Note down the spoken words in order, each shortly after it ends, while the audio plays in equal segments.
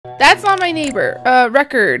That's not my neighbor.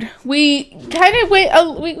 Record. We kind of we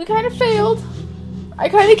kind of failed. I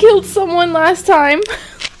kind of killed someone last time.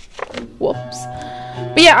 Whoops.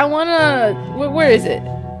 But yeah, I wanna. Where is it?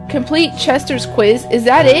 Complete Chester's quiz. Is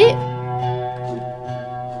that it?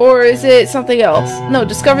 Or is it something else? No,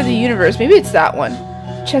 discover the universe. Maybe it's that one.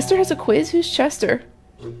 Chester has a quiz? Who's Chester?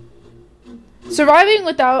 Surviving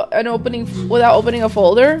without opening a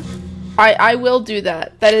folder? I will do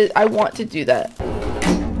that. That is, I want to do that.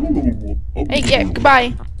 Hey, yeah,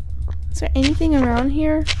 goodbye. Is there anything around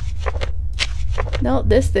here? No,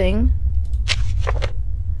 this thing.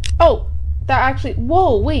 Oh, that actually,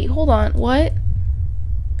 whoa, wait, hold on, what?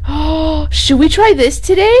 Oh, should we try this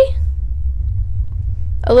today?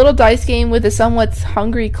 A little dice game with a somewhat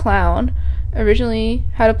hungry clown. Originally,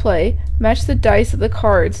 how to play. Match the dice of the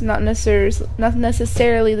cards, not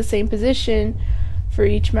necessarily the same position. For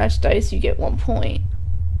each matched dice, you get 1 point.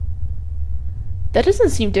 That doesn't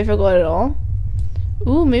seem difficult at all.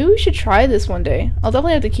 Ooh, maybe we should try this one day. I'll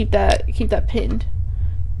definitely have to keep that pinned.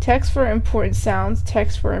 Text for important sounds,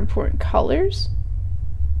 text for important colors.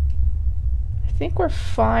 I think we're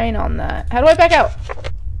fine on that. How do I back out?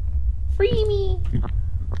 Free me!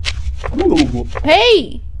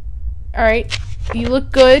 Hey! Alright, you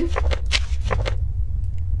look good.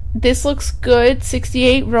 This looks good.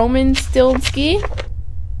 68 Roman Stilsky.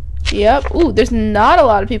 Yep. Ooh, there's not a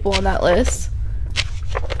lot of people on that list.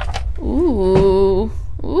 Ooh.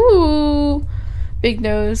 Ooh. Big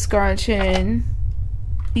nose, scar on chin.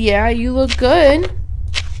 Yeah, you look good.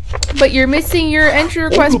 But you're missing your entry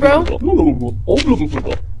request, bro. I'm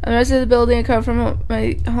the rest of the building. I come from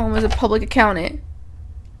my home as a public accountant.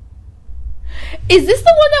 Is this the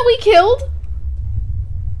one that we killed?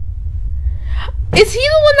 Is he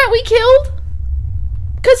the one that we killed?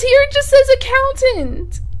 Because here it just says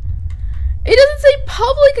accountant. It doesn't say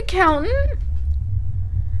public accountant.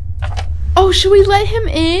 Oh, should we let him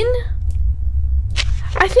in?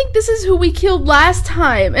 I think this is who we killed last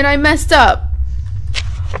time, and I messed up.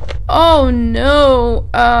 Oh, no.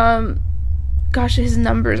 Gosh, his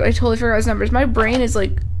numbers. I totally forgot his numbers. My brain is,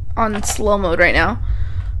 like, on slow mode right now.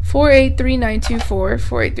 483924,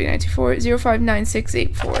 483924,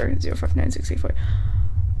 059684, 059684.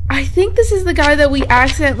 I think this is the guy that we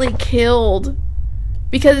accidentally killed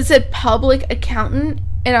because it said public accountant,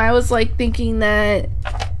 and I was like thinking that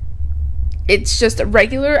it's just a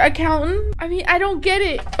regular accountant. I mean, I don't get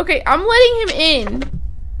it. Okay, I'm letting him in.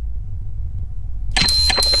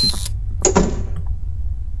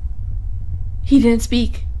 He didn't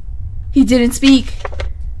speak. He didn't speak.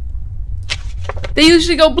 They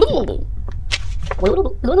usually go blah, blah, blah.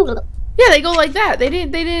 Yeah, they go like that. They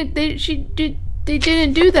didn't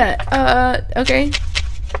do that. Okay.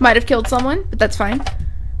 Might have killed someone, but that's fine.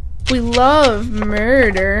 We love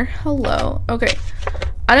murder. Hello. Okay.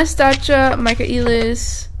 Anastasia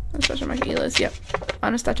Michaelis. Yep.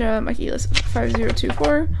 Anastasia Michaelis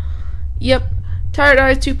 5024. Yep. Tired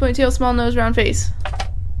eyes, 2-point tail, small nose, round face.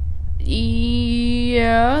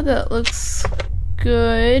 Yeah, that looks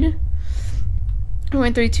good.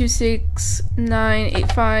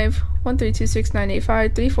 1326985,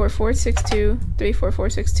 1326985, 34462,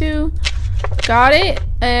 34462. Got it.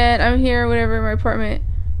 And I'm here, whatever my apartment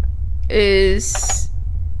is.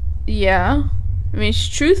 Yeah. I mean,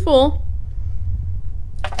 she's truthful.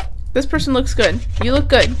 This person looks good. You look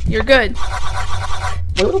good. You're good.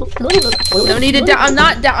 No need to doubt.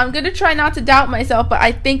 I'm gonna try not to doubt myself, but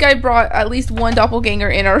I think I brought at least one doppelganger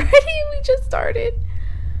in already. We just started.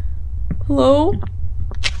 Hello?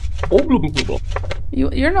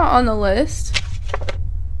 You're not on the list.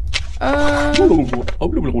 Don't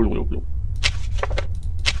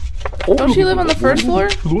you live on the first floor?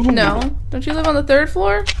 No. Don't you live on the third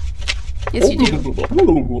floor? Yes, you do. What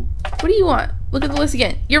do you want? Look at the list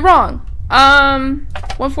again. You're wrong.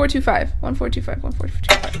 1425. 1425.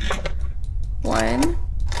 1425.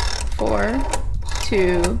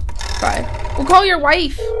 1425. We'll call your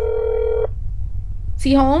wife. Is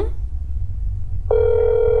he home?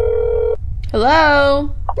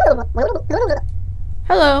 Hello?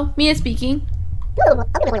 Hello, Mia speaking.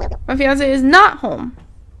 My fiance is not home.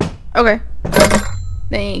 Okay.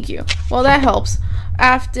 Thank you. Well, that helps.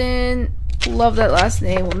 Afton, love that last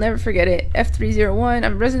name. We'll never forget it. F301.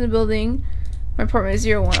 I'm a resident of the building. My apartment is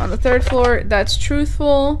 01 on the 3rd floor. That's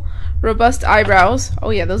truthful. Robust eyebrows. Oh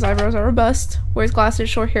yeah, those eyebrows are robust. Wears glasses,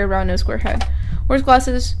 short hair, round nose, square head. Wears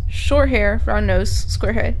glasses, short hair, round nose,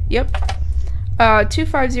 square head. Yep.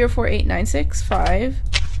 2504896.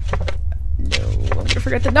 No, I'm gonna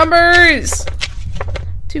forget the numbers.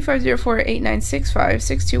 2504896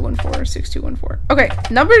 6214 6214. Okay,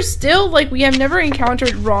 numbers still, like, we have never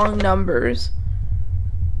encountered wrong numbers.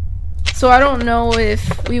 So I don't know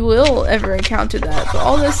if we will ever encounter that, but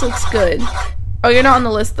all this looks good. Oh, you're not on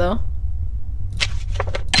the list though.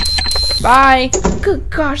 Bye.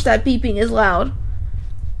 Good gosh, that beeping is loud.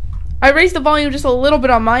 I raised the volume just a little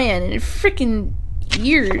bit on my end, and it freaking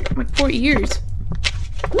ears, my poor ears.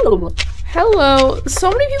 Hello.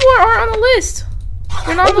 So many people aren't on the list.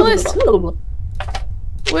 You're not on the list.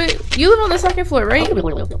 Wait, you live on the second floor, right? Yeah,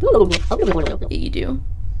 you do.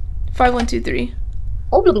 5123.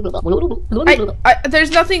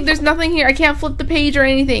 There's nothing here. I can't flip the page or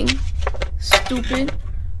anything. Stupid.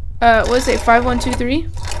 What is it? 5123?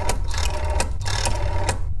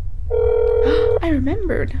 I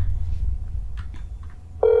remembered.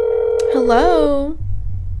 Hello.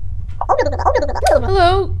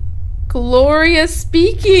 Hello. Gloria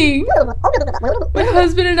speaking. My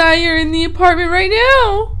husband and I are in the apartment right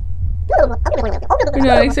now. We're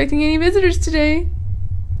not expecting any visitors today.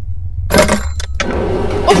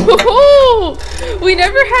 Oh, we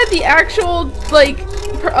never had the actual, like,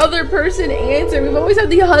 other person answer. We've always had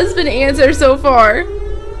the husband answer so far.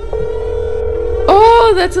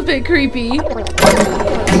 Oh, that's a bit creepy.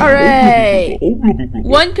 Alright.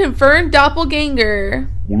 One confirmed doppelganger.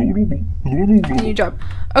 New job.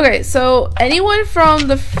 Okay, so anyone from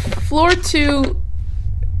the floor 2,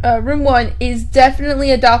 room 1 is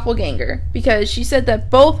definitely a doppelganger. Because she said that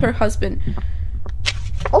both her husband...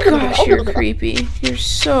 Gosh, you're creepy. You're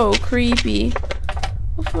so creepy.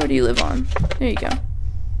 What floor do you live on? There you go.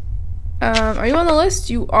 Are you on the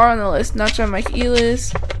list? You are on the list. Nacha, Mike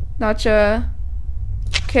Elis. Nacha.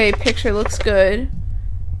 Okay, picture looks good.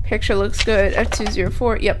 Picture looks good.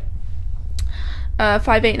 F204. Yep.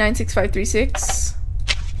 5896536.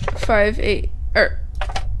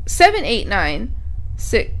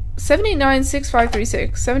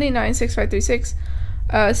 7896536. 7896536.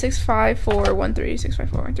 65413.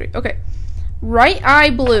 65413. Okay. Right eye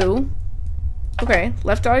blue. Okay.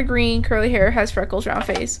 Left eye green, curly hair, has freckles, round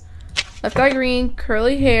face. Left eye green,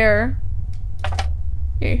 curly hair.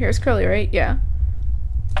 Yeah, your hair's curly, right? Yeah.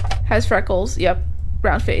 Has freckles. Yep.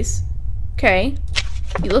 Round face. Okay.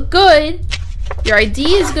 You look good. Your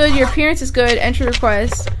ID is good. Your appearance is good. Entry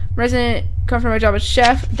request. Resident confirm my job as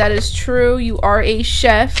chef. That is true. You are a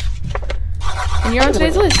chef. And you're on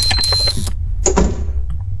today's list.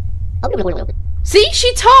 See?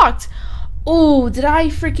 She talked! Oh, did I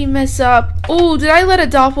freaking mess up? Oh, did I let a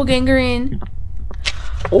doppelganger in?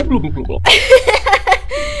 Hey,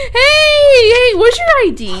 what's your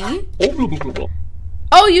ID?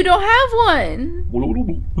 Oh, you don't have one.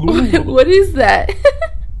 What is that?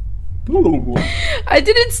 I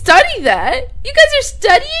didn't study that. You guys are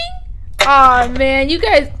studying? Aw, man, you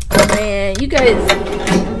guys, you gotta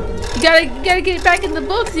get back in the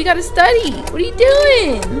books. You gotta study. What are you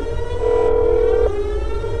doing?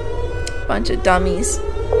 Bunch of dummies.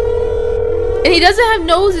 And he doesn't have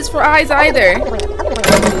noses for eyes either.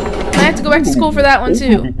 I have to go back to school for that one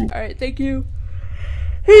too. Alright, thank you.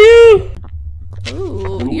 Ooh,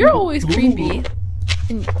 you're always creepy.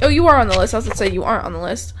 And, oh, you are on the list. I was going to say you aren't on the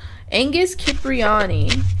list. Angus Cipriani.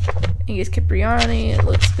 Angus Cipriani. It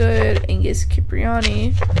looks good. Angus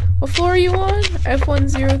Cipriani. What floor are you on?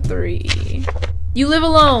 F103. You live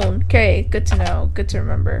alone. Okay, good to know. Good to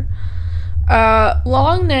remember.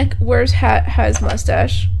 Long neck, wears hat, has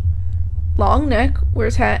mustache. Long neck,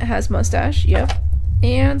 wears hat, has mustache. Yep.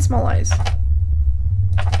 And small eyes.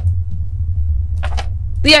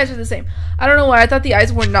 The eyes are the same. I don't know why. I thought the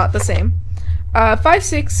eyes were not the same.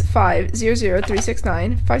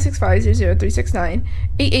 565-00369. 565-00369.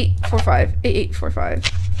 8845.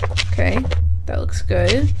 8845. Okay. That looks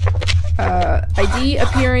good. ID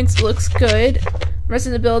appearance looks good. Rest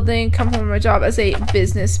of the building, come from my job as a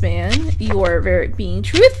businessman. You are being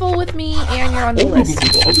truthful with me, and you're on the list.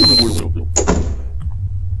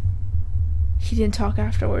 He didn't talk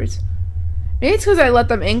afterwards. Maybe it's because I let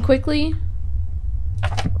them in quickly.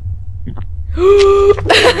 You got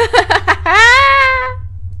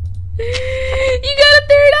a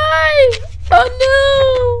third eye! Oh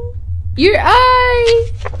no! Your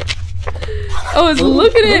eye! Oh, it's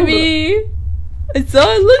looking at me! I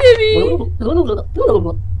saw it look at me!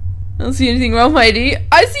 I don't see anything wrong with my ID.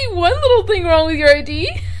 I see one little thing wrong with your ID!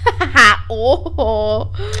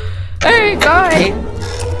 Oh! Alright, bye!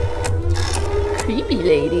 Creepy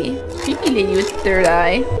lady. Creepy lady with the third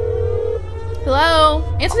eye. Hello?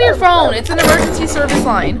 Answer your phone. It's an emergency service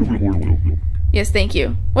line. Yes, thank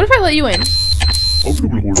you. What if I let you in?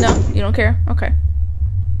 No, you don't care? Okay.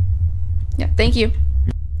 Yeah, thank you.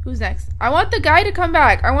 Who's next? I want the guy to come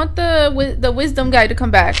back. I want the wisdom guy to come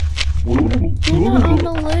back. You're not on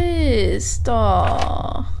the list.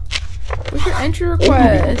 Aww. Where's your entry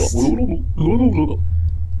request?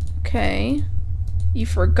 Okay. You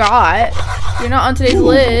forgot. You're not on today's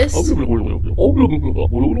list. Oh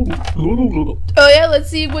yeah, let's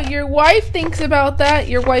see what your wife thinks about that.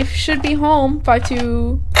 Your wife should be home.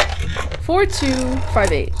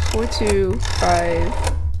 424258.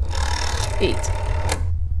 4258.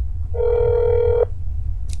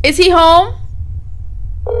 Is he home?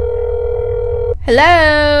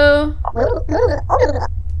 Hello?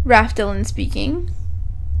 Raph Dillon speaking.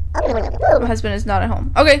 My husband is not at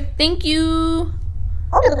home. Okay, thank you.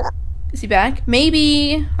 Is he back?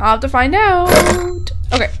 Maybe. I'll have to find out.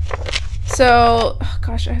 Okay. So, oh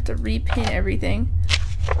gosh, I have to repin everything.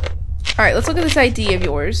 Alright, let's look at this ID of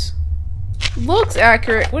yours. Looks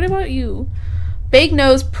accurate. What about you? Big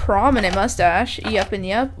nose, prominent mustache. Yup and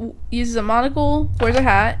yup. Uses a monocle, wears a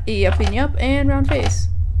hat. Yup and yup. And round face.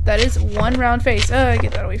 That is one round face.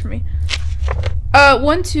 Get that away from me.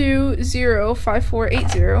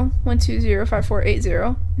 1205480.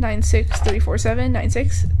 1205480. 96347.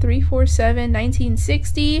 96347.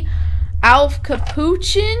 1960. Alf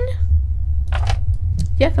Capuchin.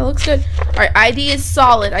 Yeah, that looks good. Alright, ID is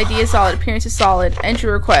solid. ID is solid. Appearance is solid.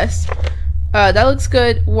 Entry request. That looks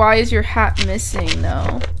good. Why is your hat missing,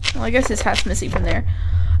 though? Well, I guess his hat's missing from there.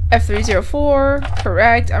 F304.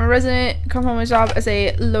 Correct. I'm a resident. Come home my job as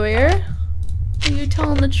a lawyer. You're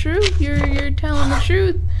telling the truth. You're telling the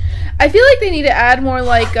truth. I feel like they need to add more,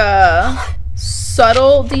 like,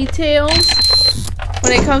 subtle details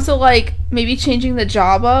when it comes to, like, maybe changing the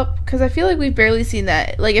job up. Because I feel like we've barely seen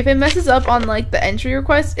that. Like, if it messes up on, like, the entry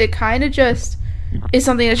request, it kind of just is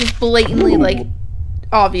something that's just blatantly, like,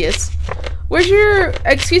 obvious. Where's your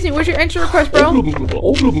entry request, bro?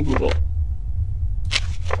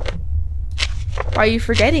 Why are you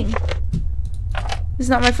forgetting? This is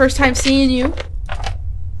not my first time seeing you.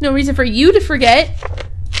 No reason for you to forget.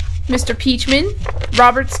 Mr. Peachman.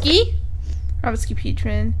 Robertski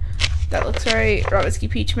Peachman. That looks right. Robertski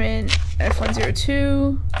Peachman.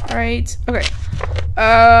 F102. Right. Okay.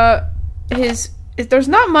 There's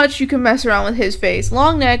not much you can mess around with his face.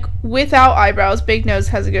 Long neck, without eyebrows, big nose,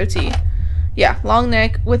 has a goatee. Yeah, long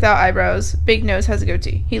neck, without eyebrows, big nose, has a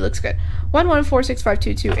goatee. He looks good.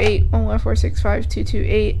 114652228,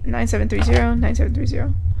 114652228, 9730,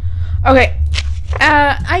 9730. Okay.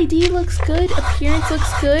 ID looks good. Appearance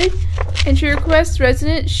looks good. Entry request,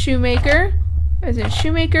 resident shoemaker. Resident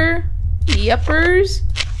shoemaker. Yuppers.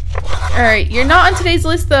 Alright, you're not on today's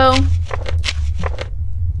list, though.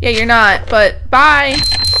 Yeah, you're not, but bye.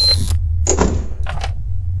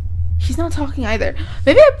 He's not talking either.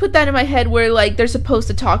 Maybe I put that in my head where, like, they're supposed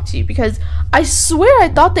to talk to you, because I swear I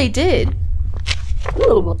thought they did.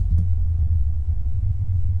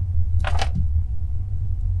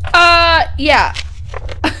 Yeah.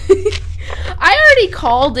 I already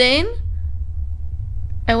called in.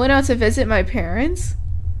 I went out to visit my parents.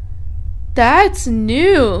 That's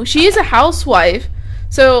new. She is a housewife.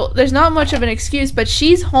 So, there's not much of an excuse, but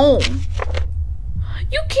she's home.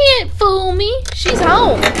 You can't fool me. She's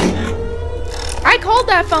home. I called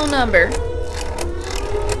that phone number.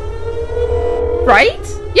 Right?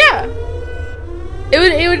 Yeah.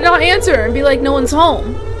 It would not answer and be like, no one's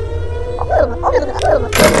home.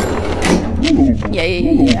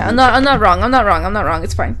 Yeah. I'm not wrong.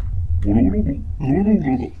 It's fine.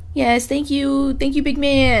 Yes, thank you. Thank you, big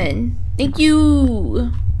man. Thank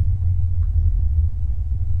you.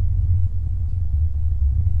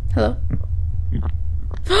 Hello?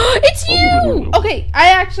 It's you! Okay,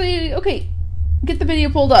 okay. Get the video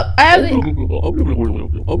pulled up. I have the...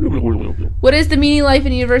 What is the meaning, life,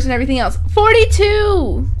 and universe, and everything else?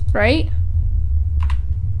 42! Right?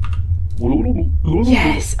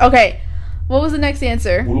 Yes! Okay. What was the next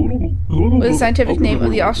answer? What is the scientific name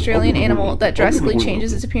of the Australian animal that drastically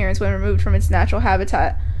changes its appearance when removed from its natural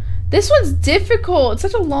habitat? This one's difficult. It's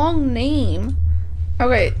such a long name.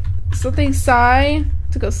 Okay. Something psi...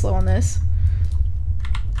 to go slow on this.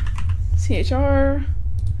 CHR.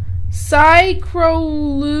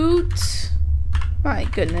 Psychrolute. My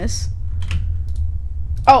goodness.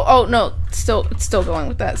 Oh no. It's still going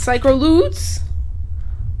with that. Psychrolutes.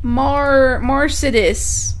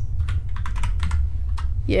 Marcidus.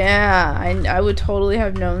 Yeah, I would totally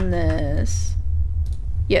have known this.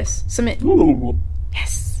 Yes. Submit.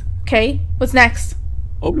 Yes. Okay. What's next?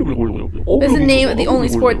 What is the name of the only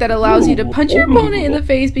sport that allows you to punch your opponent in the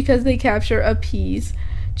face because they capture a piece?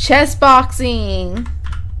 Chess boxing.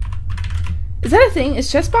 Is that a thing?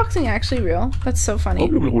 Is chess boxing actually real? That's so funny.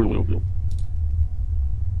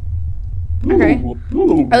 Okay.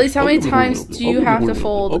 At least how many times do you have to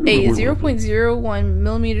fold a 0.01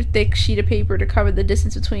 millimeter thick sheet of paper to cover the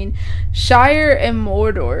distance between Shire and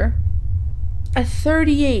Mordor? A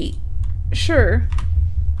 38. Sure.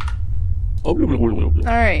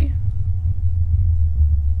 Alright.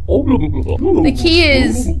 The key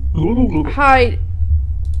is hide.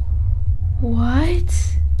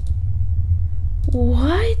 What?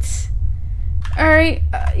 What? Alright,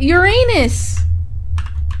 Uranus!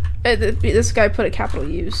 This guy put a capital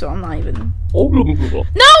U, so I'm not even... No!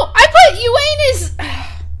 I put Uranus!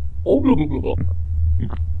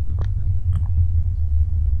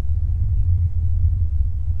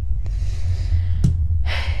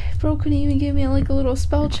 Bro couldn't even give me like a little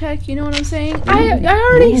spell check, you know what I'm saying? I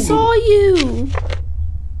already saw you!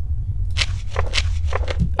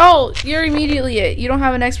 Oh, you're immediately it. You don't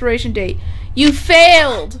have an expiration date. You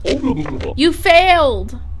failed! You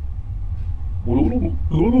failed!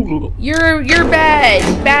 You're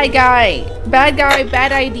bad. Bad guy. Bad guy,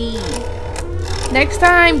 bad ID. Next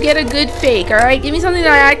time, get a good fake, alright? Give me something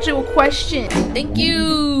that I actually will question. Thank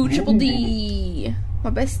you, Triple D. My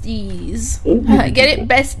besties. Get it?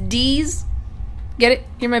 Besties? Get it?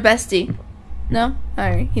 You're my bestie. No?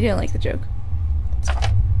 Alright, he didn't like the joke.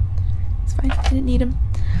 It's fine. Didn't need him.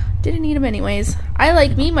 Didn't need him anyways. I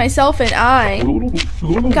like me, myself, and I.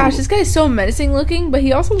 Gosh, this guy is so menacing looking, but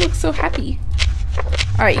he also looks so happy.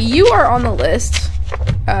 Alright, you are on the list.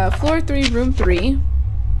 Floor 3, room 3.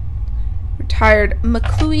 Retired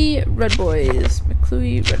McClooey Red Boys.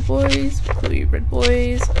 McClooey Red Boys. McClooey Red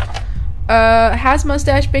Boys. Has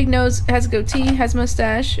mustache, big nose, has a goatee. Has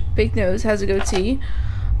mustache, big nose, has a goatee.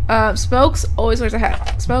 Smokes, always wears a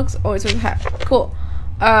hat. Smokes, always wears a hat. Cool.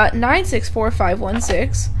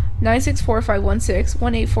 964516. 964516,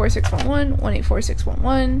 184611,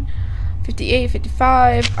 184611, 58,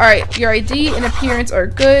 55. Alright, your ID and appearance are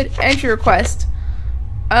good. Entry request.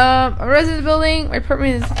 A resident building. My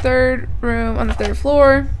apartment is the 3rd room on the 3rd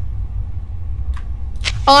floor.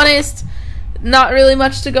 Honest. Not really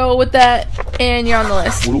much to go with that. And you're on the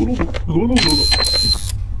list.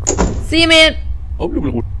 See you, man.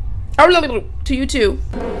 To you too.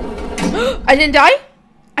 I didn't die?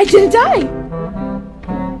 I didn't die!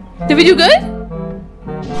 Did we do good?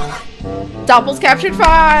 Doppels captured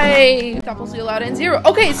 5! Doppels allowed in 0.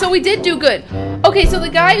 Okay, so we did do good. Okay, so the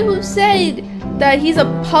guy who said that he's a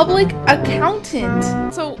public accountant.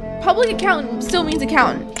 So, public accountant still means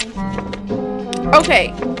accountant.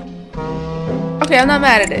 Okay. Okay, I'm not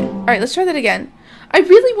mad at it. Alright, let's try that again. I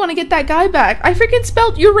really want to get that guy back. I freaking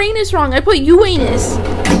spelled Uranus wrong. I put Uranus.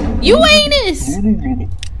 Uranus!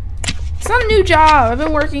 It's not a new job. I've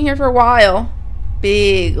been working here for a while.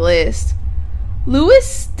 Big list. Louis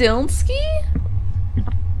Stilnsky?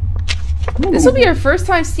 This will be our first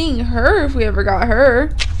time seeing her if we ever got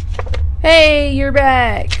her. Hey, you're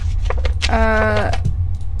back. I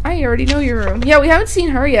already know your room. Yeah, we haven't seen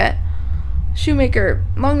her yet. Shoemaker.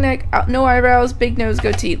 Long neck, no eyebrows, big nose,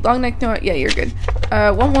 goatee. Long neck, no... Yeah, you're good.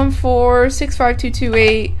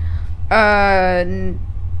 114-65228.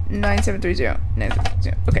 9730.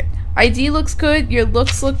 9730. Okay. ID looks good. Your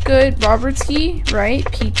looks look good. Robertski, right?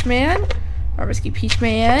 Peach Man. Robertski, Peach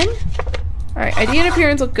Man. Alright, ID and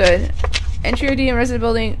appearance look good. Entry ID and resident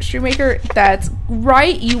building. Shoemaker, that's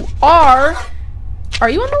right. You are. Are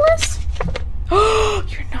you on the list? Oh,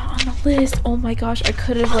 you're not on the list. Oh my gosh, I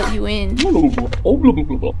could have let you in. Not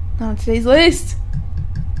on today's list.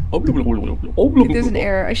 If there's an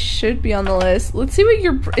error, I should be on the list. Let's see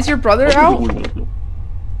what is your brother out?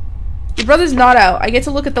 Your brother's not out. I get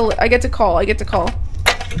to look at the. I get to call.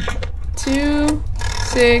 2,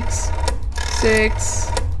 6,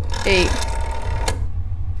 6, 8.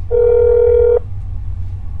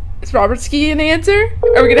 Is Robertski an answer?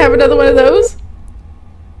 Are we gonna have another one of those?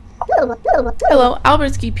 Hello,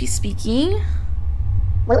 Albertski speaking.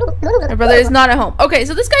 My brother is not at home. Okay,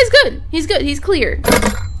 so this guy's good. He's good. He's clear.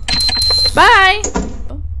 Bye.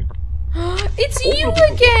 It's you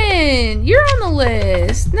again. You're on the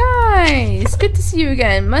list. Nice. Good to see you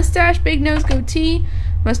again. Mustache, big nose, goatee.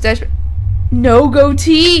 Mustache. No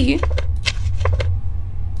goatee.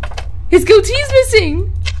 His goatee's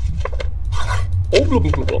missing.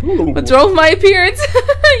 What's wrong with my appearance?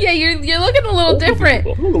 Yeah, you're looking a little different.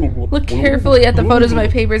 Look carefully at the photos of my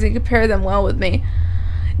papers and compare them well with me.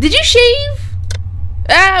 Did you shave?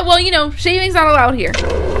 Well, you know, shaving's not allowed here.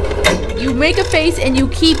 You make a face and you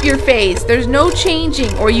keep your face. There's no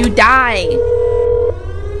changing or you die.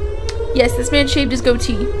 Yes, this man shaved his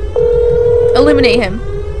goatee. Eliminate him.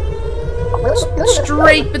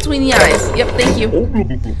 Straight between the eyes. Yep, thank you.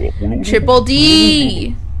 Triple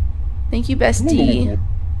D. Thank you, bestie.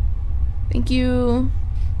 Thank you.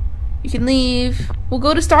 You can leave. We'll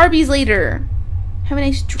go to Starbucks later. Have a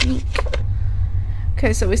nice drink.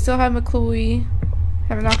 Okay, so we still have McClooey.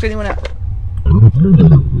 Haven't knocked anyone out.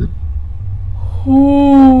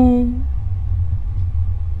 Ooh.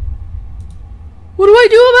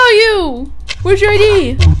 do about you? Where's your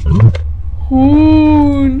ID?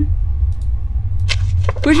 Hoon.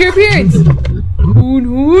 Where's your appearance? Hoon,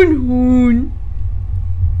 hoon, hoon.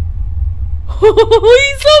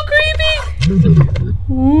 He's so creepy.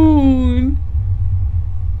 Hoon.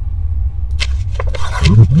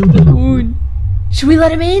 Hoon. Should we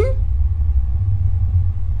let him in?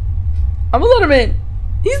 I'm gonna let him in.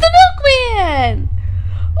 He's the milkman.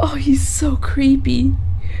 Oh, he's so creepy.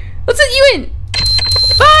 Let's let you in.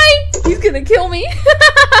 Bye. He's gonna kill me.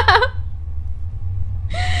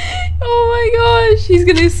 Oh my gosh, he's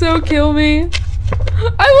gonna so kill me.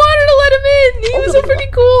 I wanted to let him in. He was so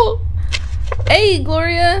freaking cool. Hey,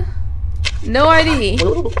 Gloria. No ID.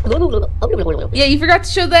 Yeah, you forgot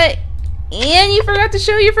to show that. And you forgot to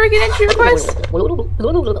show your freaking entry request?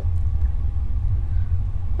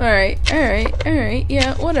 Alright.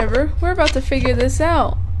 Yeah, whatever. We're about to figure this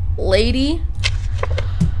out, lady.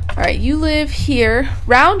 Alright, you live here.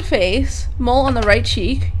 Round face. Mole on the right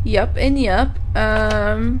cheek. Yup and yup.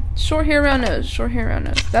 Short hair, round nose. Short hair, round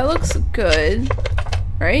nose. That looks good.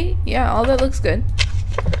 Right? Yeah, all that looks good.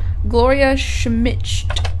 Gloria Schmidt.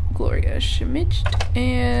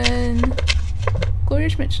 And... Gloria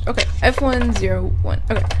Schmidt. Okay, F101.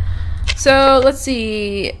 Okay. So, let's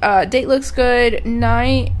see. Date looks good.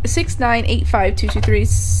 6985223.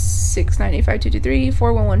 6985223.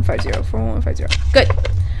 41150. 41150. Good.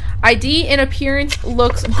 ID and appearance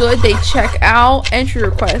looks good. They check out. Entry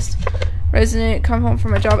request. Resident, come home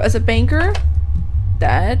from a job as a banker.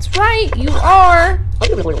 That's right. You are. Are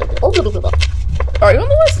you on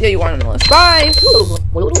the list? Yeah, you are on the list. Bye.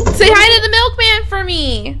 Say hi to the milkman for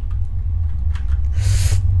me.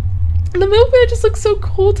 The milkman just looks so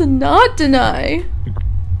cool to not deny.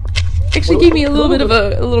 Actually gave me a little bit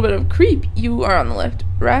of creep. You are on the left.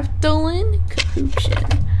 Raftalin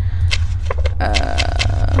Capuchin.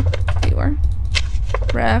 You are.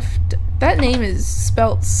 That name is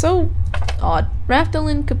spelt so odd.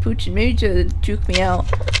 Raftalin Capuchin. Maybe to juke me out.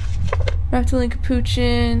 Raftalin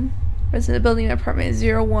Capuchin. Resident building apartment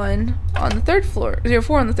 01 on the 3rd floor.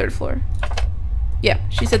 04 on the 3rd floor. Yeah,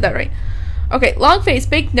 she said that right. Okay, long face,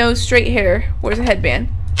 big nose, straight hair. Wears a headband.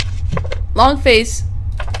 Long face,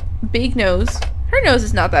 big nose. Her nose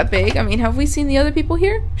is not that big. I mean, have we seen the other people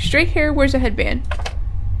here? Straight hair, wears a headband.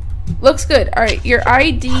 Looks good. Alright, your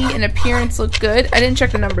ID and appearance look good. I didn't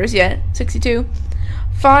check the numbers yet. 62.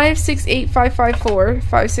 568554.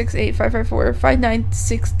 568554.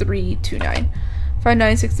 596329.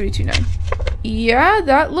 596329. Yeah,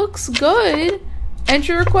 that looks good.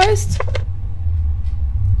 Entry request.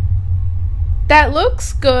 That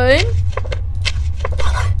looks good.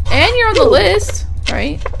 And you're on the list,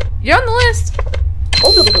 right? You're on the list.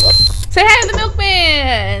 Say hi to the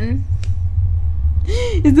milkman.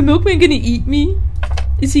 Is the milkman gonna eat me?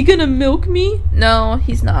 Is he gonna milk me? No,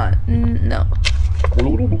 he's not. No.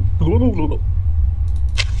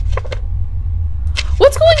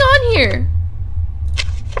 What's going on here?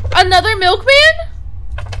 Another milkman?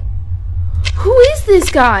 Who is this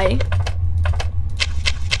guy?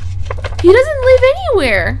 He doesn't live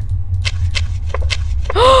anywhere.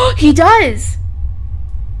 Oh, he does.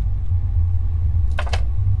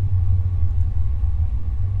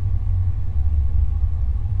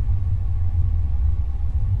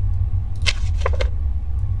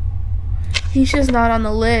 He's just not on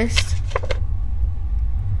the list.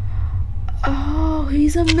 Oh,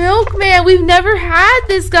 he's a milkman. We've never had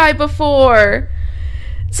this guy before.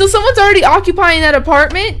 So someone's already occupying that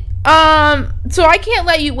apartment. So I can't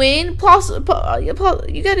let you in. Plus, you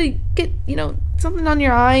gotta get, something on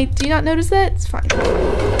your eye. Do you not notice that? It's fine.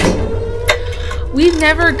 We've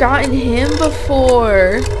never gotten him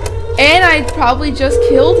before. And I probably just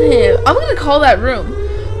killed him. I'm gonna call that room.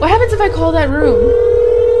 What happens if I call that room?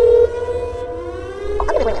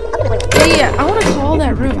 Yeah, I wanna call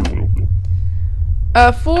that room.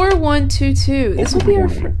 4122. This will be our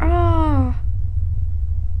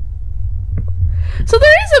So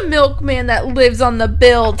there is a milkman that lives on the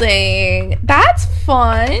building. That's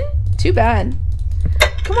fun. Too bad.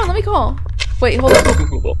 Come on, let me call. Wait, hold on.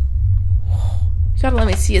 You gotta let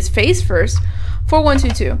me see his face first.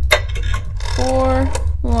 4122.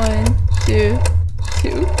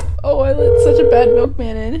 4122. Oh, I let such a bad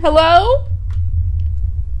milkman in. Hello?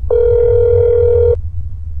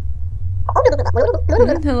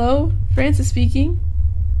 Hello? Francis speaking.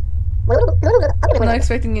 I'm not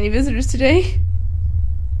expecting any visitors today.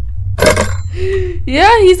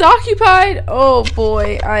 Yeah, he's occupied. Oh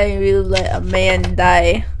boy, I will let a man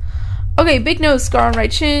die. Okay, big nose, scar on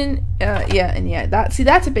right chin. Yeah,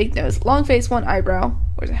 that's a big nose. Long face, one eyebrow.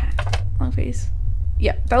 Where's a hat? Long face.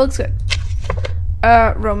 Yeah, that looks good.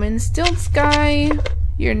 Roman stilts guy.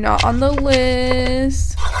 You're not on the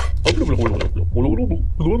list. Can't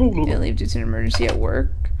leave due to an emergency at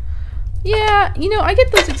work. Yeah, you know, I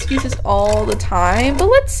get those excuses all the time, but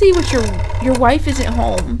let's see what your wife isn't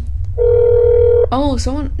home. Oh,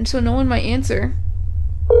 so no one might answer.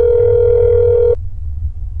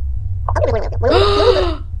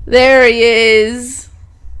 There he is.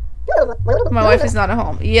 My wife is not at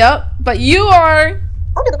home. Yep, but you are.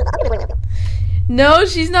 No,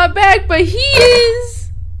 she's not back, but he is.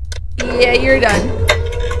 Yeah, you're done.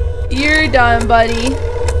 You're done, buddy.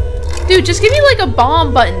 Dude, just give me like a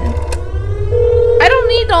bomb button. I don't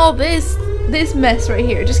need all this mess right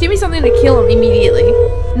here. Just give me something to kill him immediately.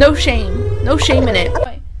 No shame. No shame in it.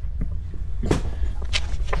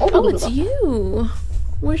 Oh, it's you.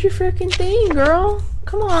 Where's your freaking thing, girl?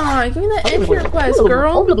 Come on, give me that entry request,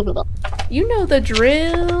 girl. You know the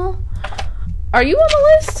drill. Are you on the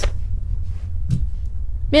list?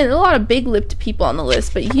 Man, there's a lot of big-lipped people on the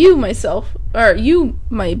list, but you, my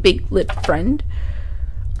big-lipped friend,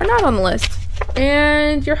 are not on the list.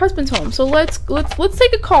 And your husband's home, so let's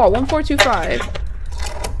take a call. 1425.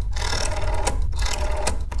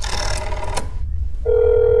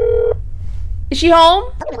 Is she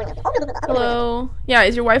home? Hello. Yeah,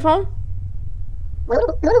 is your wife home?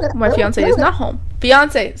 My fiance is not home.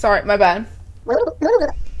 Fiance, sorry, my bad.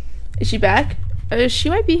 Is she back? She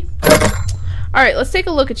might be. Alright, let's take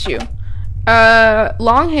a look at you.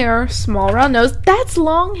 Long hair, small round nose. That's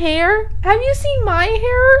long hair? Have you seen my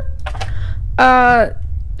hair?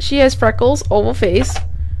 She has freckles, oval face.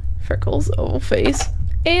 Freckles, oval face.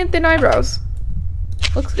 And thin eyebrows.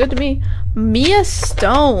 Looks good to me. Mia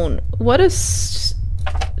Stone. What a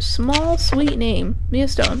small, sweet name. Mia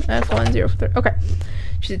Stone. F1043. Okay.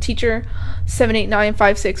 She's a teacher.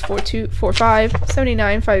 789564245.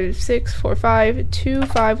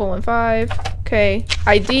 78956452515. Okay.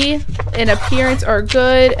 ID and appearance are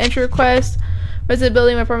good. Entry request.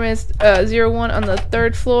 Visibility. My apartment is 01 on the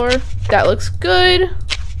 3rd floor. That looks good.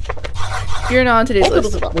 You're not on today's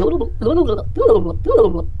list.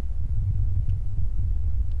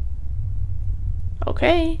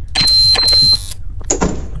 Okay.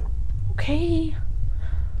 Okay.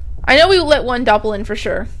 I know we let one doppel in for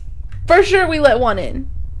sure. For sure we let one in.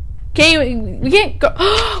 Okay, we can't go.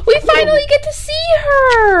 We finally get to see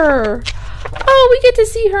her! Oh, we get to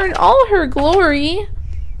see her in all her glory.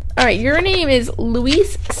 Alright, your name is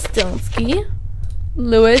Louis Stilnsky.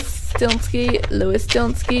 Louis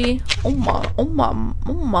Stilnsky. Oh my, oh my,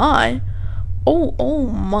 oh my. Oh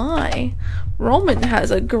my. Roman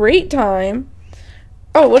has a great time.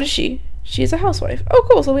 Oh, what is she? She's a housewife. Oh,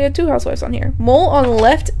 cool. So we had 2 housewives on here. Mole on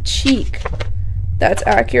left cheek. That's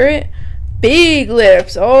accurate. Big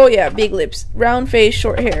lips. Oh, yeah. Big lips. Round face,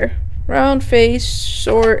 short hair. Round face,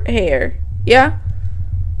 short hair. Yeah?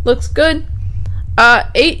 Looks good.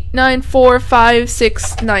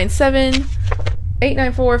 8945697.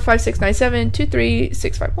 8945697.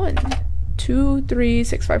 23651.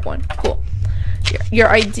 23651. Cool. Your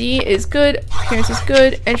ID is good. Appearance is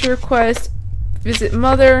good. Entry request. Visit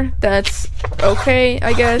mother. That's okay,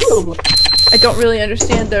 I guess. I don't really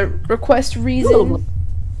understand the request reason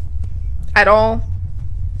at all.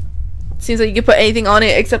 Seems like you could put anything on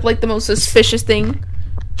it except like the most suspicious thing.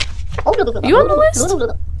 You on the list?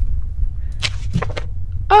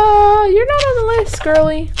 You're not on the list,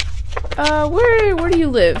 girly. Where do you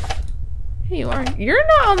live? Here you are. You're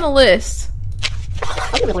not on the list.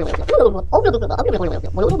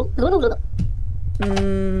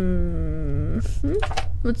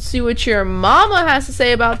 Let's see what your mama has to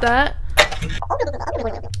say about that.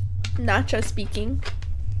 Nacha speaking.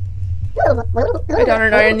 My daughter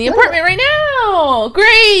and I are in the apartment right now.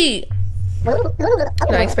 Great. I'm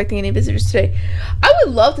not expecting any visitors today. I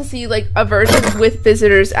would love to see like a version with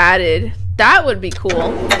visitors added. That would be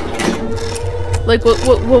cool. Like what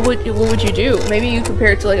would you do? Maybe you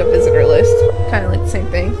compare it to like a visitor list. Kind of like the same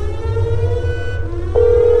thing.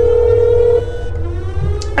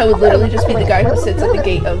 I would literally just be the guy who sits at the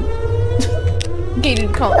gate of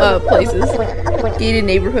gated places, gated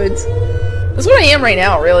neighborhoods. That's what I am right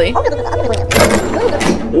now, really.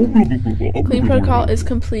 Clean protocol is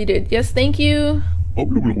completed. Yes, thank you.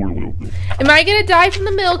 Am I gonna die from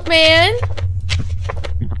the milkman?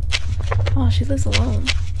 Oh, she lives alone.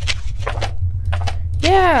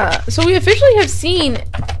 Yeah, so we officially have seen,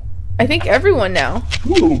 I think, everyone now.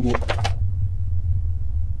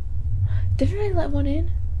 Didn't I let one in?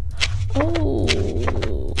 Oh,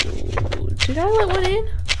 did I let one in?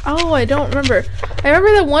 Oh, I don't remember. I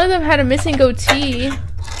remember that one of them had a missing goatee.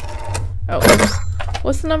 Oh, oops.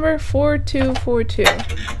 What's the number? 4242.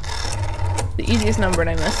 The easiest number and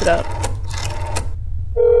I messed it up.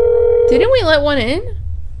 Didn't we let one in?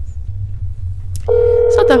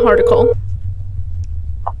 not that hard to call.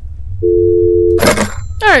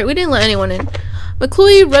 Alright, we didn't let anyone in.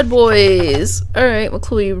 McCluey Red Boys. Alright,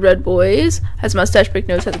 McCluey Red Boys. Has mustache, big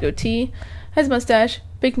nose, has a goatee. Has mustache,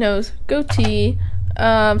 big nose, goatee.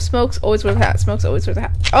 Smokes, always wears a hat. Smokes, always wears a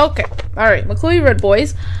hat. Okay. Alright, McCluey Red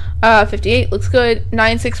Boys. 58, looks good.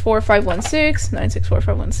 964516.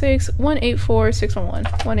 964516. 184611.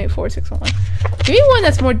 184611. Give me one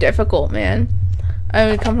that's more difficult, man. I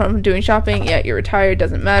would come from doing shopping. Yeah, you're retired,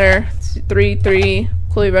 doesn't matter. 3-3,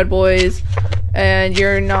 McCluey Red Boys. And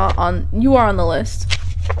you're not on, you are on the list.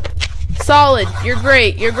 Solid, you're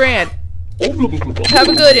great, you're grand. Have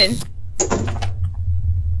a good one.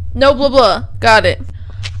 No blah blah, got it.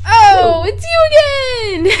 Oh, it's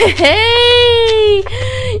you again! Hey!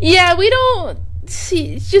 Yeah, we don't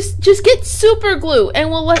see, just get super glue and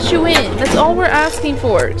we'll let you in. That's all we're asking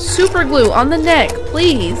for. Super glue on the neck,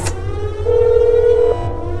 please.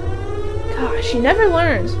 Gosh, she never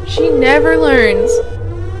learns. She never learns.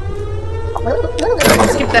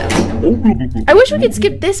 Skip that. I wish we could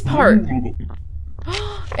skip this part.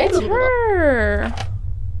 It's her.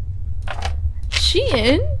 She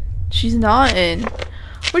in? She's not in.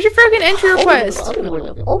 Where's your freaking entry request? I don't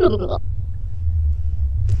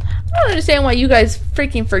understand why you guys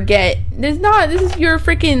freaking forget. This is your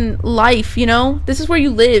freaking life, you know? This is where you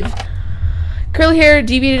live. Curly hair,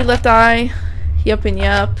 deviated left eye. Yup and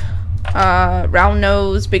yup. Round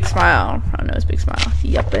nose, big smile. Round nose, big smile.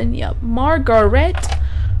 Yup and yup. Margaret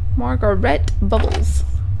Bubbles.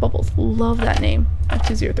 Bubbles. Love that name.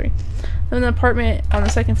 203. An apartment on the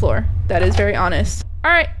second floor. That is very honest.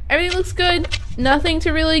 Alright, everything looks good. Nothing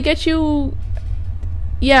to really get you...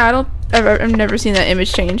 Yeah, I've never seen that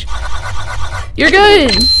image change. You're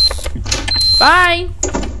good! Bye!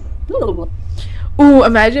 Ooh,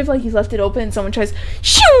 imagine if like he's left it open and someone tries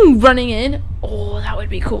shoo, running in. Oh, that would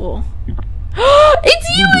be cool. It's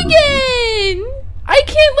you again! I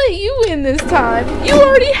can't let you in this time. You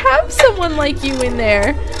already have someone like you in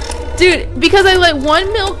there. Dude, because I let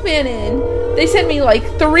one milkman in, they sent me like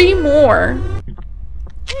 3 more.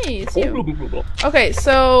 Hey, it's you. Okay,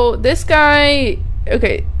 so this guy,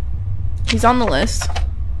 okay, he's on the list.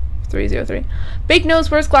 303. Big nose,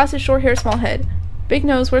 wears glasses, short hair, small head. Big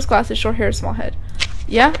nose, wears glasses, short hair, small head.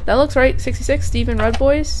 Yeah, that looks right. 66, Stephen Red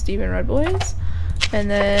Boys. Stephen Red Boys. And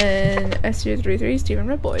then S233, Stephen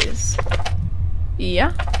Red Boys.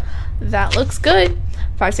 Yeah, that looks good.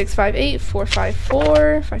 5658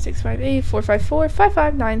 454 5658 454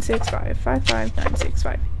 55965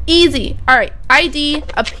 55965. Easy. All right, ID,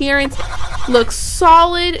 appearance looks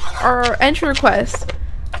solid. Our entry request.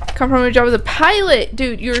 Come from a job as a pilot.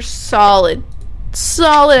 Dude, you're solid.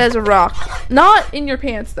 Solid as a rock. Not in your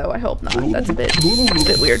pants though, I hope not. That's a bit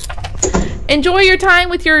weird. Enjoy your time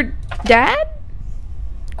with your dad?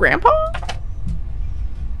 Grandpa?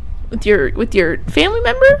 With your family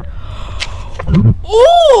member?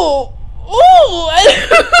 Oh! Oh!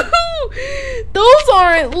 Those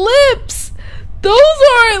aren't lips! Those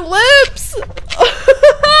aren't lips!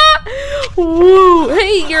 Whoa!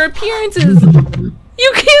 Hey, your appearances!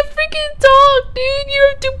 You can't freaking talk, dude! You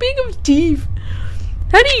have too big of teeth!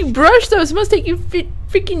 How do you brush those? It must take you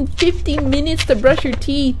freaking 50 minutes to brush your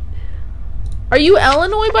teeth. Are you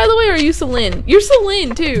Illinois, by the way, or are you Celine? You're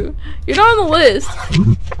Celine, too. You're not on the list.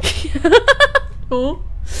 Huh?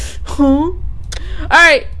 Huh?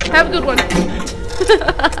 Alright, have a good one.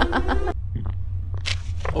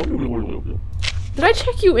 Did I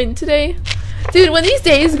check you in today? Dude, when these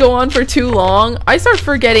days go on for too long, I start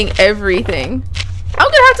forgetting everything.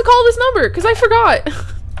 I'm gonna have to call this number, because I forgot.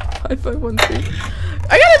 5513.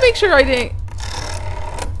 I gotta make sure I didn't...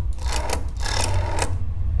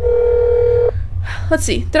 Let's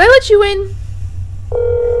see. Did I let you in?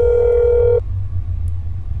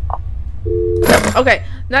 No. Okay.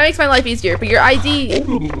 That makes my life easier. But your ID...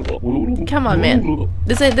 Come on, man.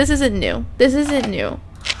 This isn't new. This isn't new.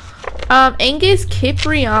 Angus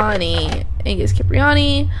Cipriani. Angus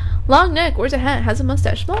Cipriani. Long neck. Wears a hat. Has a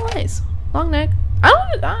mustache. Small eyes. Long neck. I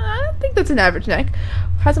don't think that's an average neck.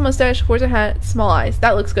 Has a mustache. Wears a hat. Small eyes.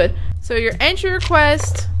 That looks good. So your entry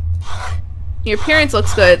request... Your appearance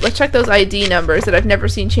looks good. Let's check those ID numbers that I've never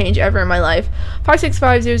seen change ever in my life.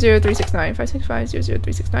 565-00369,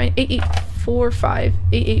 565-00369, 8845,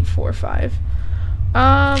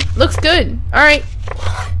 8845. Looks good. Alright.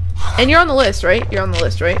 And you're on the list, right? You're on the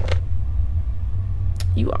list, right?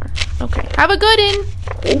 You are. Okay. Have a good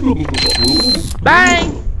one. Bye.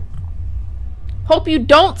 Hope you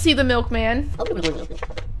don't see the milkman.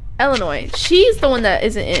 Illinois. She's the one that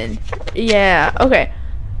isn't in. Yeah. Okay.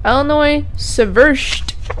 Illinois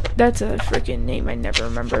Severshed. That's a freaking name I never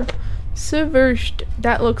remember. Severshed.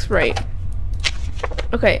 That looks right.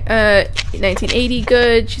 Okay, 1980,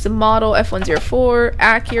 good. She's a model, F104,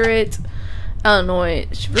 accurate. Illinois,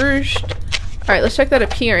 Schwurst. Alright, let's check that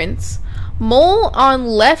appearance. Mole on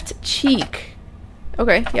left cheek.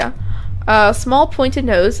 Okay, yeah. Small pointed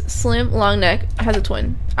nose, slim, long neck, has a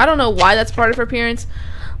twin. I don't know why that's part of her appearance.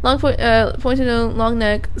 Pointed nose, long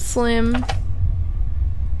neck, slim.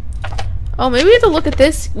 Oh, maybe we have to look at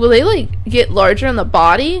this. Will they, like, get larger on the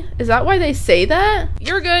body? Is that why they say that?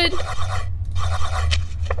 You're good.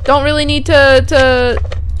 Don't really need to... There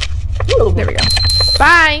we go.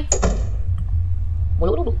 Bye!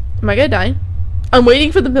 Am I gonna die? I'm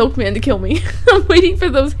waiting for the milkman to kill me. I'm waiting for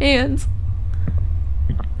those hands.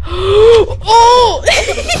 Oh!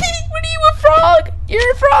 What are you, a frog?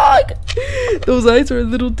 You're a frog! Those eyes are a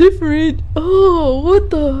little different. Oh, what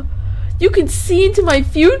the... You can see into my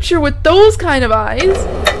future with those kind of eyes.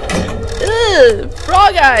 Ugh,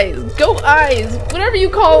 frog eyes, goat eyes, whatever you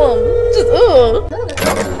call them. Just, ugh.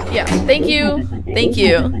 Yeah, thank you. Thank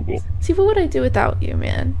you. See, what would I do without you,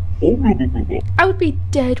 man? I would be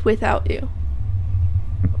dead without you.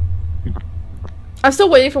 I'm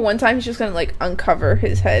still waiting for one time he's just gonna, like, uncover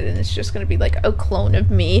his head and it's just gonna be, like, a clone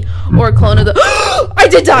of me or a clone of the... I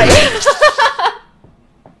did die!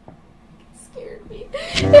 Scared me.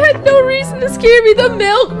 It had no reason to scare me. The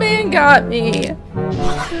milkman got me.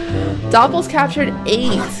 Doppels captured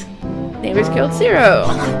 8. Neighbors killed 0.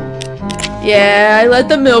 Yeah, I let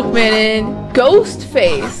the milkman in. Ghost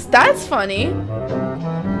face. That's funny.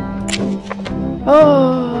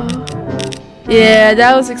 Oh. Yeah,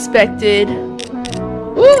 that was expected.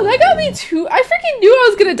 Ooh, that got me too. I freaking knew I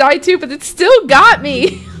was gonna die too, but it still got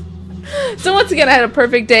me. So once again, I had a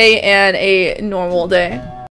perfect day and a normal day.